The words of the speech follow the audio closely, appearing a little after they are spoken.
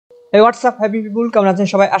এই WhatsApp happy people, কেমন আছেন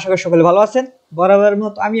সবাই? আশা করি সকলে ভালো আছেন। বরাবরের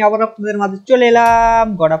মতো আমি আবার আপনাদের মাঝে চলে এলাম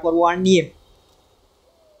গড অফ ওয়ার নিয়ে।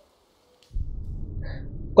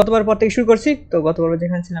 গতবার পর থেকে শুরু করছি, তো গতবার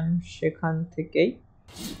যেখানে ছিলাম সেখান থেকেই।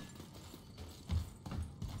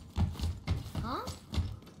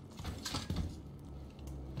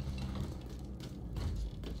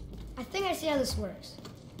 I think I see how this works.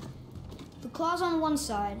 The claw's on one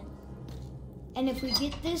side, and if we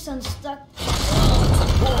get this unstuck...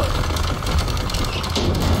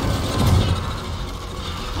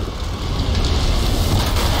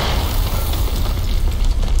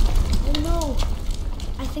 Oh no!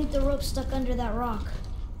 I think the rope's stuck under that rock.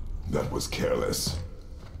 That was careless.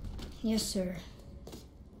 Yes, sir.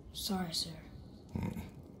 Sorry, sir.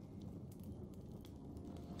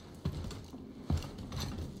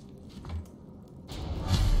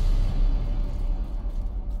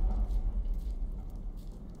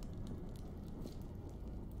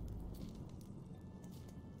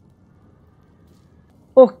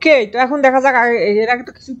 ওকে, তো এখন দেখা যাক। এর আগে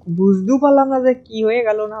তো কিছু বুঝতেও পারলাম না যে কি হয়ে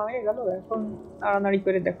গেল না হয়ে গেল। এখন নাড়ানাড়ি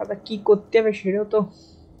করে দেখা যাক কি করতে হবে, সেটাও তো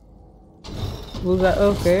বুঝা।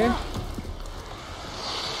 ওকে,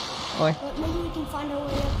 But maybe we can find our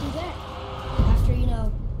way up through there. After,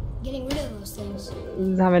 getting rid of those things.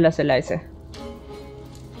 ঝামেলা চলে আসে।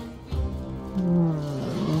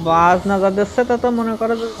 বাস না যা দিচ্ছে তা তো মনে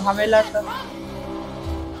করো যে ঝামেলাটা।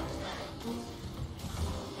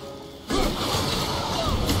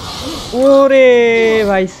 ওরে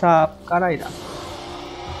ভাই সাপ, কারাইরা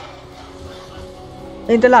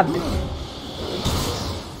এইটা লাভ দে।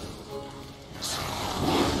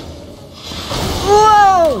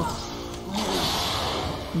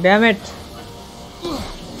 ড্যাম ইট,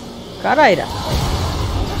 কারাইরা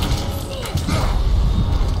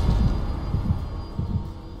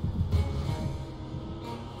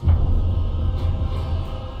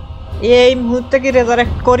এই মুহূর্তে কি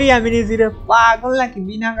রেজারেক্ট করি আমি নিজের? পাগল নাকি?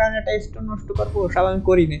 বিনা কারণে টেস্ট নষ্ট করবো? ওসব আমি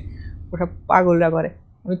করি না, ওসব পাগলরা করে।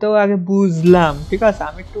 আমি তো আগে বুঝলাম, ঠিক আছে,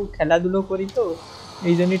 আমি একটু খেলাধুলো করি তো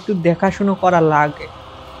এই জন্য একটু দেখাশুনো করা লাগে।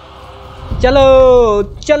 চলো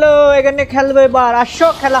চলো, এখানে খেলবো এবার, আসো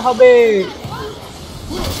খেলা হবে।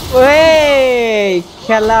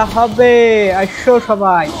 খেলা হবে, আসো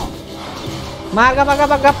সবাই। মাগা মাগা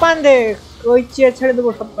মাগা পান্দে ওই চেয়ে ছেড়ে দেবো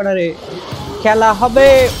সব কটারে। খেলা হবে,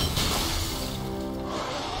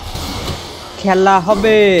 খেলা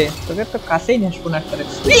হবে। তোকে তো কাছেই নেসবো না করে।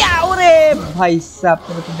 ওরে ভাই সাব,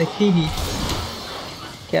 তোকে তো দেখিনি।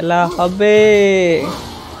 খেলা হবে,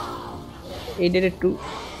 এইটার একটু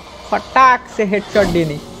ফটাক সে হেডশট দিয়ে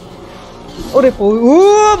নি। ওরে ও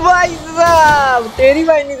ভাই সাব, তেরি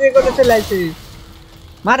ভাই নিজে করে চলাইছে।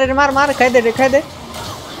 মারে রে, মার মার, খাই দে রে, খাই দে।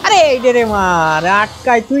 আরে এইটা রে মার,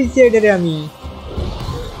 আটকাই তুইছে এইটা রে আমি।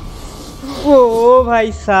 ও ভাই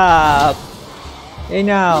সাব, এই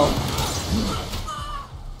নাও।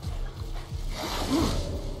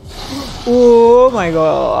 ও মাই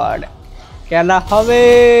গড, খেলা হবে।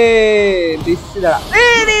 দিচ্ছি দাঁড়া।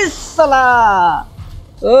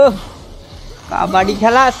 ও কাবাডি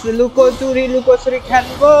খেলা, লুকোচুরি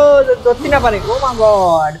খেলবো, ধরতে না পারে। ও মাই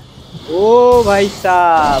গড, ও ভাই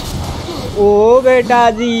সাব, ও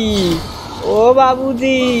বেটাজি, ও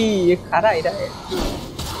বাবুজি, খারা এরা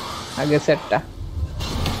আগে সেটটা।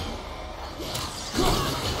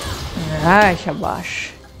 হ্যাঁ শাবাশ।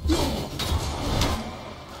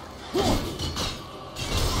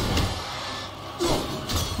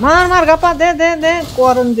 মার মার গাপা, দে দে দে,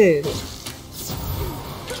 করন দে।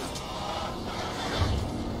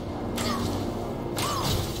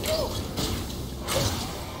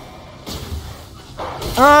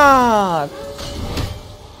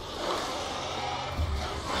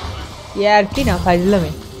 यार की ना फाइजला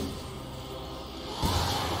में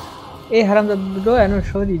ए हरामजादा दुटो एनो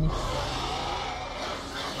सरिनी।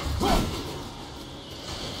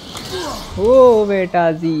 ओ बेटा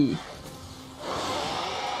जी,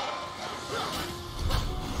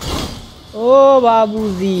 ও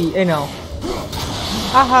বাবুজি, এই নাও।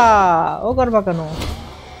 আহা, ও করবা কেন?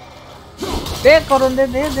 দে করন দে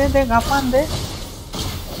দে দে দে, গাপান দে।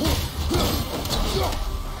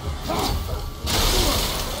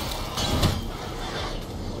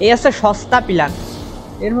 এই আছে সস্তা প্ল্যান,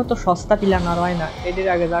 এর মতো সস্তা প্ল্যান আর হয় না। এদের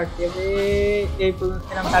আগে যার টেবে এই পর্যন্ত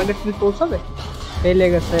এরম টার্গেট কি পৌঁছাবে ফেলে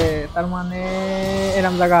গেছে, তার মানে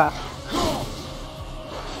এরম জায়গা।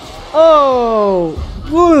 ও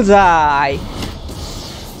বুলজাই,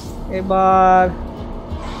 এবার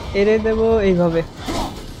এরে দেব এইভাবে।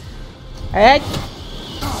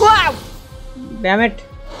 ড্যামেট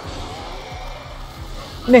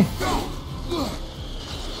নে।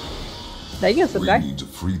 Like yes, We guy. need to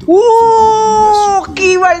free the Oh, কি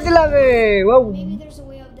বাড়ি দিলা রে? Wow. Maybe there's a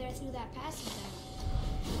way up there through that passage then.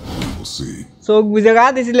 We'll see. চোখ বুঝে গা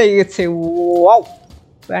দিছি লেগে গেছে। ওয়াও।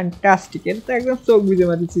 ফ্যান্টাস্টিক। এটা তো একদম চোখ বুঝে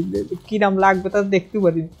মারিছি। কি নাম লাগবে তা দেখতে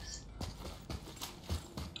পারি।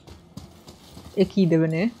 এ কি দেবে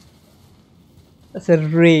নে? আচ্ছা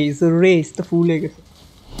রেস তো ফুল হয়ে গেছে।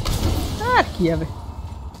 আর কি হবে?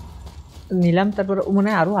 নিলাম তারপর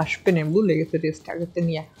মনে আরো আসবে না ভুলে গেছে রেস্ট আগেতে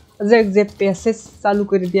নিয়ে যে প্যাসেজ চালু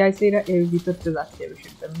করে দেয়া আছে এরা এর ভিতরতে যাচ্ছে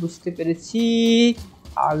বিষয়টা বুঝতে পেরেছি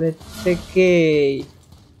আগে থেকে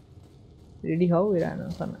রেডি হও এরা না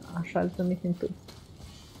আসার জন্য কিন্তু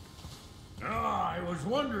I was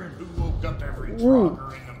wondering who woke up every trogger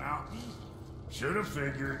in the mountain. Should have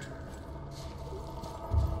figured.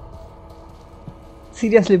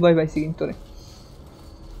 Seriously ভয় পাইছি কিন্তু রে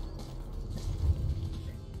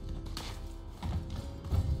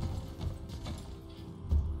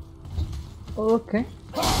Okay.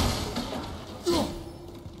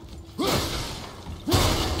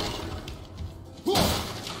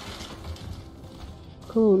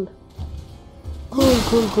 Cool.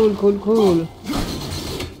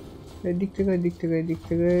 এদিক থেকে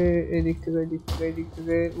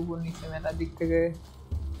উপর নিচে মেলা দিক থেকে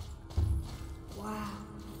Wow.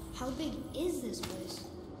 How big is this place?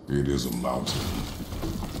 It is a mountain.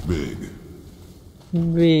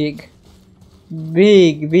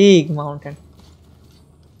 big mountain.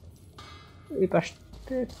 এই পাশ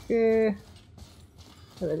থেকে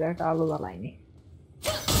একটা আলো জ্বালাইনি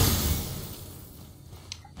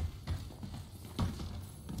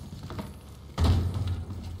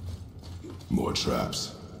More traps.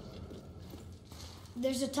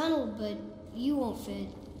 There's a tunnel, but you won't fit.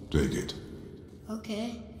 Take it. Okay.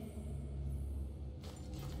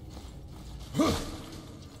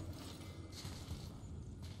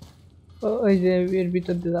 ওই যে এর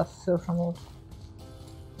ভিতর দিয়ে যাচ্ছে সম্ভবত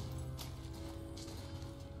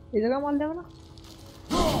এই জায়গা মাল দেবে না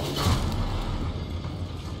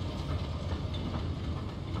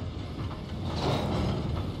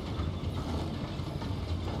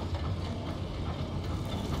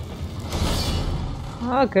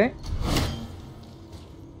ওকে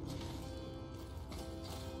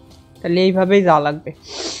তাহলে এইভাবেই যাওয়া লাগবে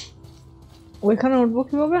ওইখানে উঠবো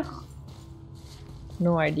কিভাবে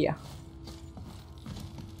নো আইডিয়া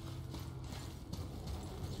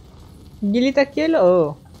গিলিটা কি এলো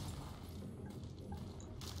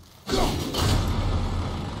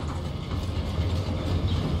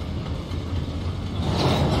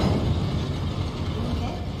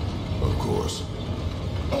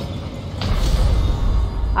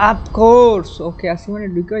Of course. Okay, así me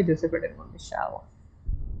lo digo y ya se perder con el chavo.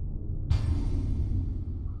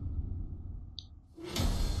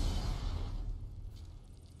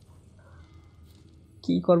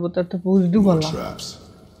 কি করব তার তো বুঝদু বললাম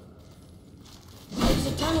There's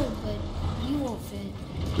a tunnel, but you won't fit.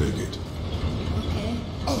 Take it. Okay.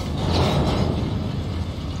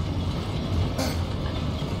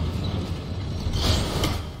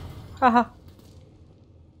 Haha.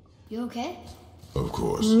 You okay? Of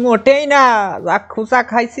course. মোটেই না রাক্ষসা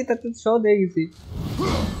খাইছি তাতে সব হয়ে গেছি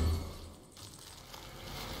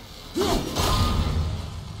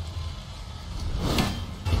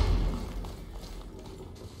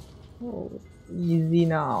ইজি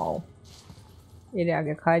নাও এর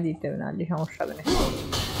আগে খাই দিতে হবে না হলে সমস্যা হবে না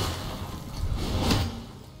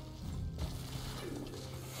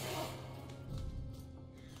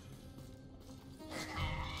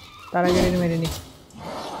তার আগে মেরে নি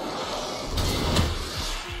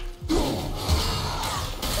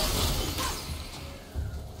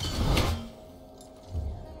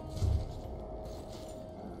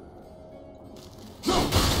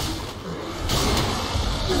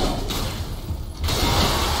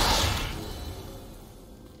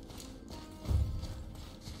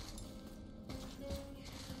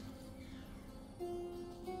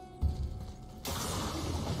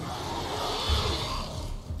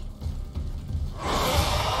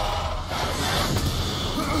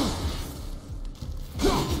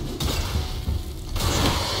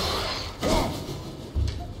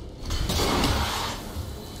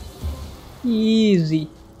easy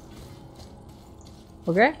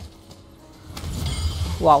okay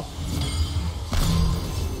wow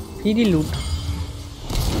free loot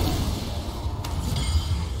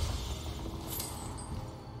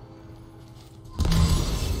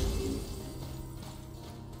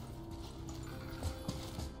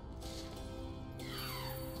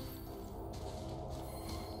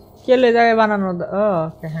কেলে জায়গায় বানানো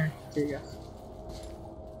ওকে হ্যাঁ ঠিক আছে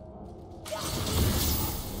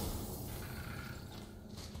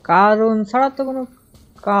কারণ ছাড়া তো কোনো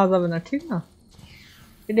কাজ হবে না ঠিক না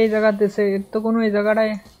এটাই জায়গা দিছে এর তো কোনো এই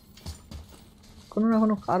জায়গাটায় কোনো না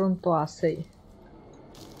কোনো কারণ তো আছেই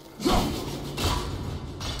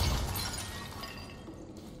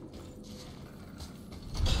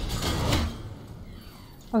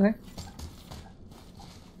ওকে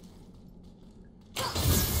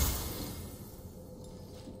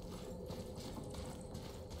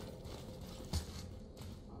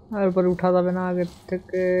তারপরে উঠা যাবে না আগের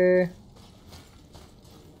থেকে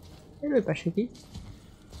এর ওই পাশে কি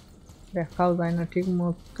দেখাও যায় না ঠিক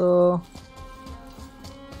মতো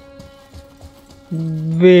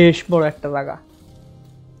বেশ বড় একটা জায়গা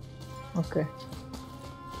ওকে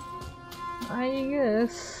আই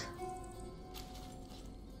গেস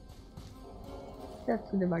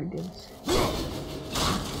যাচ্ছে বাড়ি দিয়ে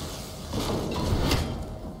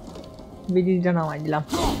ব্রিজটা নামাই দিলাম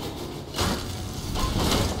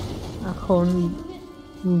এখন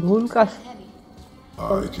ভুল কাজ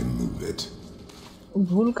I can move it.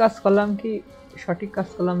 ভুল কাজ করলাম কি সঠিক কাজ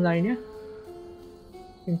করলাম জানি না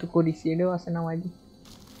কিন্তু করিছি এটাও আছে নামাই দি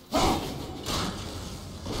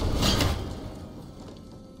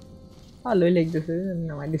ভালোই লাগতেছে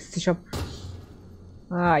নামাই দিচ্ছি সব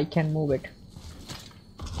I can move it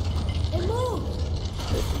It moved!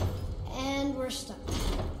 And we're stuck.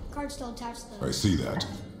 Card's still attached though. I see that.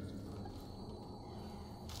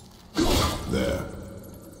 There.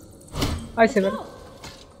 I see that.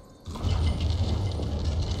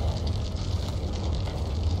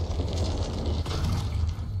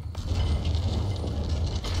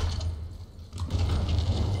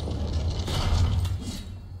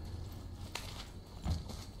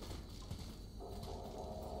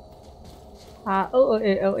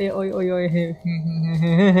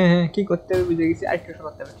 কি করতে হবে বুঝে গেছি আরেকটু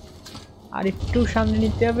সরাতে হবে আরেকটু সামনে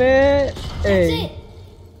নিতে হবে এই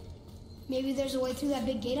Maybe there's a way through that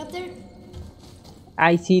big gate up there?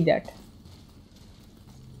 I see that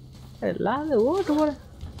লাল ওট পরে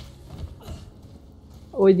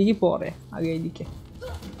ওইদিকে পরে আগে এইদিকে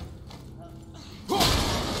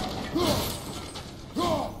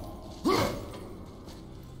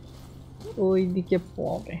ওইদিকে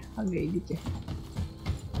পরে আগে এইদিকে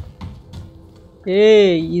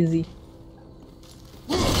এই ইজি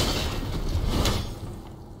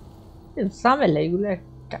ঝামেলা এগুলো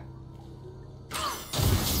একটা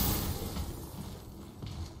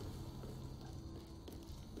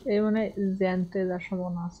এই মানে জানতে যার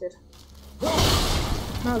সম্ভাবনা আছে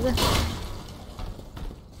না যে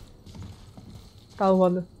তাও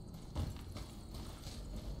ভালো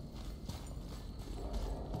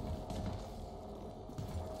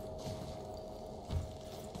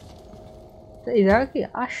এই জায়গা কি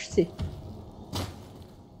আসছে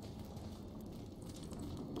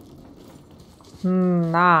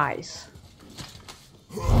নাইস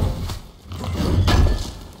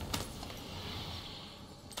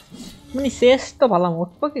মানে শেষ তো ভালো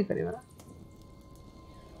উঠবো কি করি বেড়া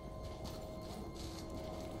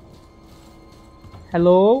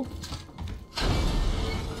হ্যালো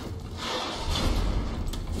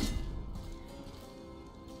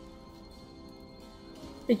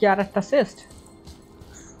এই কি আর একটা শেষ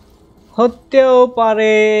হতেও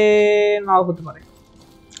পারে নাও হতে পারে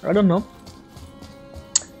I don't know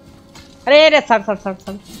আরে রে স্যার স্যার স্যার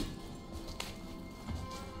স্যার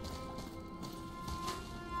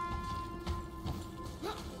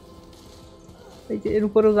এই যে এর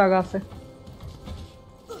উপরেও জায়গা আছে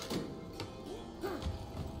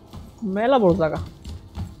মেলা বড় জায়গা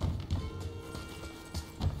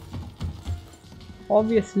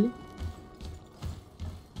obviously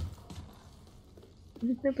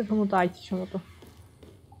জিতনে প্রথমত আইছি সম্ভবত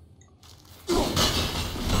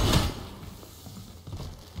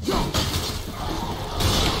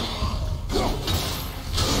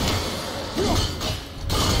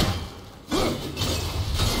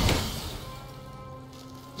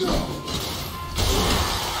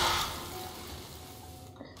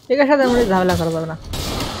এর সাথে আমরা ঝামেলা করা যাবে না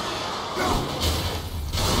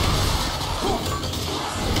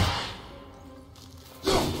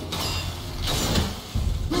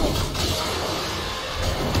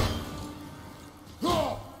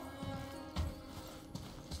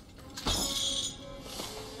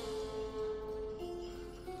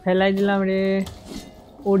ফেলাই দিলাম রে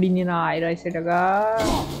ওডিনি না আইরাই সেটাকা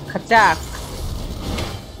খাচাক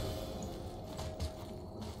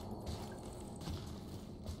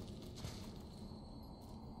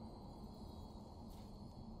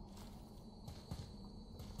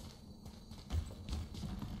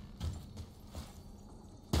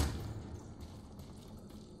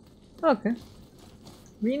ওকে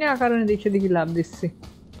বিনা কারণে দেখে দেখি লাভ দিচ্ছি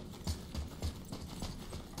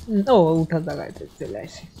ও উঠার জায়গায় চলে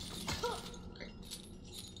আসি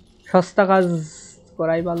সস্তা কাজ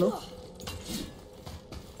করাই ভালো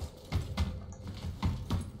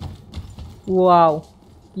ওয়াও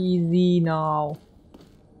ইজি নাও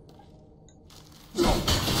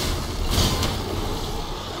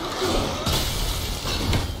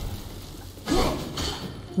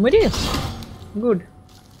Meri? Good.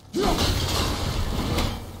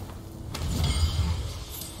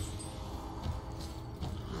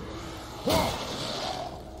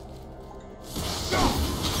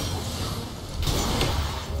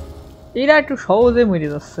 এরা একটু সহজে মরে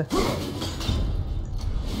যাচ্ছে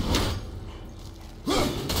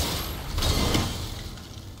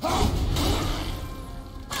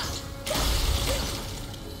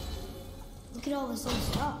Look at all this old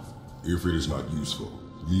stuff. If it is not useful,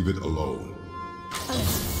 leave it alone.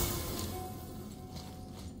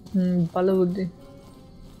 ভালো বুদ্ধি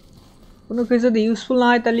কোনো কিছু যদি ইউজফুল না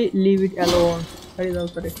হয় তাহলে লিভ ইট অ্যালোন ছাড়িয়ে দাও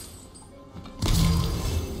করে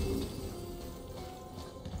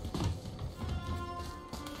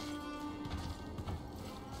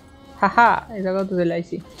হাহা এই জায়গা তো চলে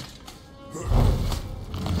আইছি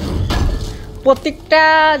প্রত্যেকটা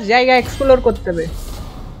জায়গা এক্সপ্লোর করতে হবে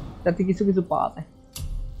যাতে কিছু কিছু পাওয়া যায়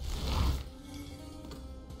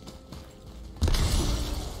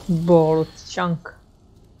বড় চাঙ্ক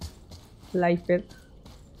লাইফের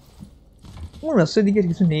মনে হচ্ছে এদিকে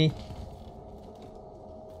কিছু নেই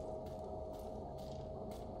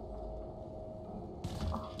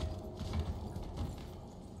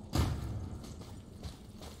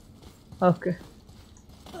ওকে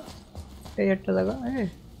এই একটা জায়গা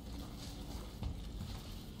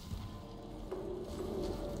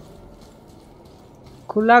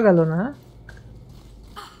খোলা গেল না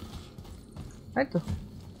তাই তো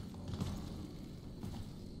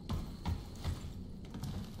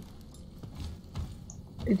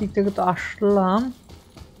এদিক থেকে তো আসলাম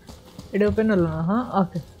এটা ওপেন হলো না হ্যাঁ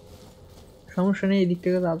ওকে সমস্যা নেই এদিক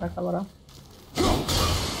থেকে দাদা খাবারা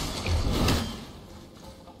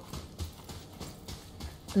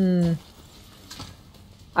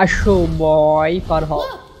আসো বয় পার হও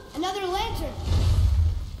Another lantern.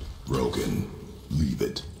 Broken. Leave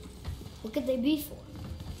it. What could they be for?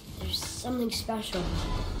 There's something special.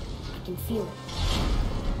 I can feel it.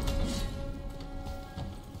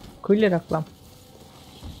 খুলে রাখলাম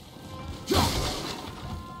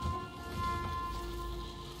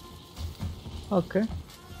ওকে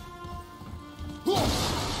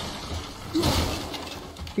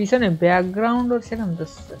পিছনে ব্যাকগ্রাউন্ড ওর সেখানে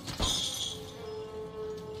দিচ্ছে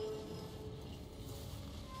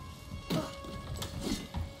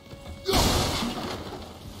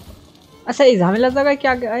আচ্ছা এই ঝামেলার জায়গায় কি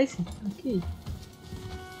আগে আইছি কি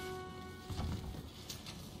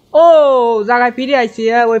ও জায়গায় ফিরে আইছি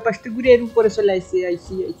ওই পাশটা ঘুরে এর উপরে চলে আইছি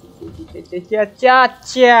আইছি আচ্ছা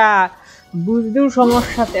আচ্ছা বুঝতেও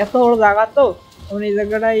সমস্যা এত বড় জায়গা তো মানে এই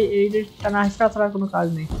জায়গাটায় এই টানা হাসটা ছাড়া কোনো কাজ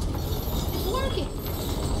নেই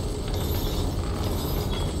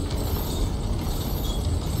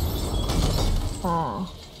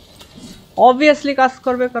অবভিয়াসলি কাজ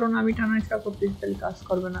করবে কারণ আমি টানা হাসটা করতে তাহলে কাজ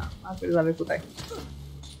করবে না আপনি যাবে কোথায়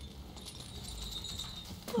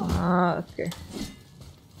ওকে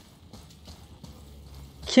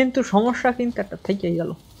কিন্তু সমস্যা কিন্তু একটা থেকেই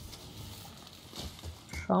গেল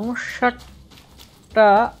সমস্যাটা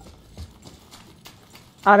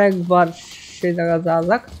আরেকবার সেই জায়গা যাওয়া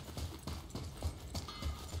যাক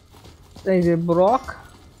এই যে ব্রক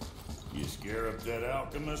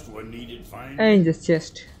এই যে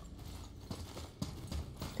চেস্ট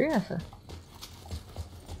ঠিক আছে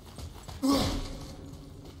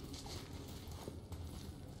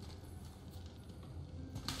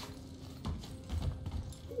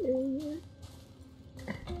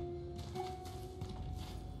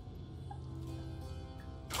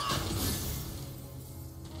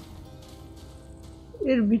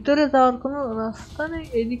এর ভিতরে যাওয়ার কোনো রাস্তা নেই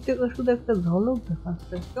এই দিক থেকে শুধু একটা ঝলক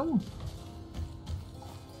দেখাচ্ছে কেমন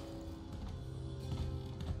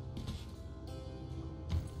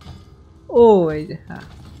ও এই যে হ্যাঁ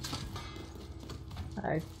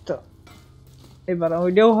এই তো এবার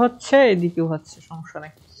ওইটাও হচ্ছে এদিকেও হচ্ছে সমস্যা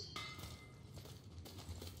নেই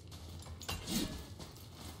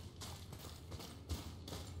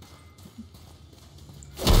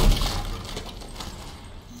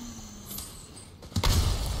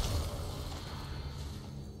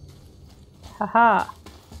হাহা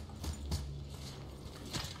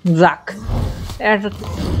যাক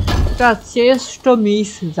একটা চেস্ট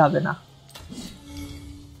মিস যাবে না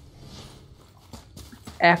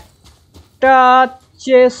একটা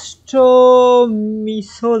চেস্ট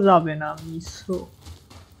মিসও যাবে না মিসও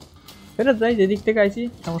ফেরত যাই, যেদিক থেকে আইছি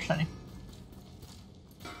সমস্যা নেই।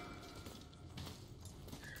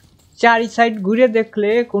 চারি সাইড ঘুরে দেখলে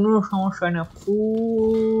কোনো সমস্যা হয় না,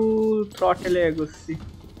 ফুল থ্রটেলে এগোচ্ছি।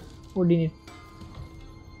 ওডিনি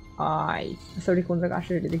সরি কোন জায়গা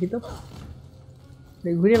আসে দেখি তো,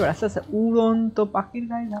 ঘুরে বেড়াচ্ছে। আচ্ছা উড়ন্ত পাখির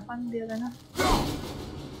গায়ে ঝাপান দিয়ে যায় না,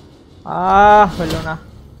 হলো না।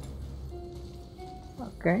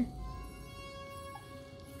 ওকে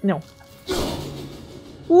নো,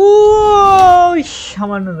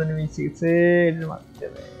 সামান্য জনে মিশে গেছে, মারতে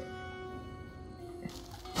হবে।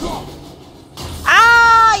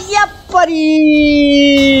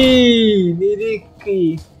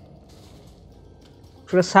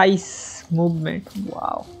 প্রিসাইজ মুভমেন্ট,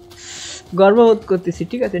 ওয়াও গর্ববোধ করতেছি।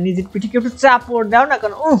 ঠিক আছে নিজের পিঠিকে একটু চাপড় দাও না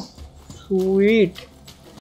কেন, সুইট।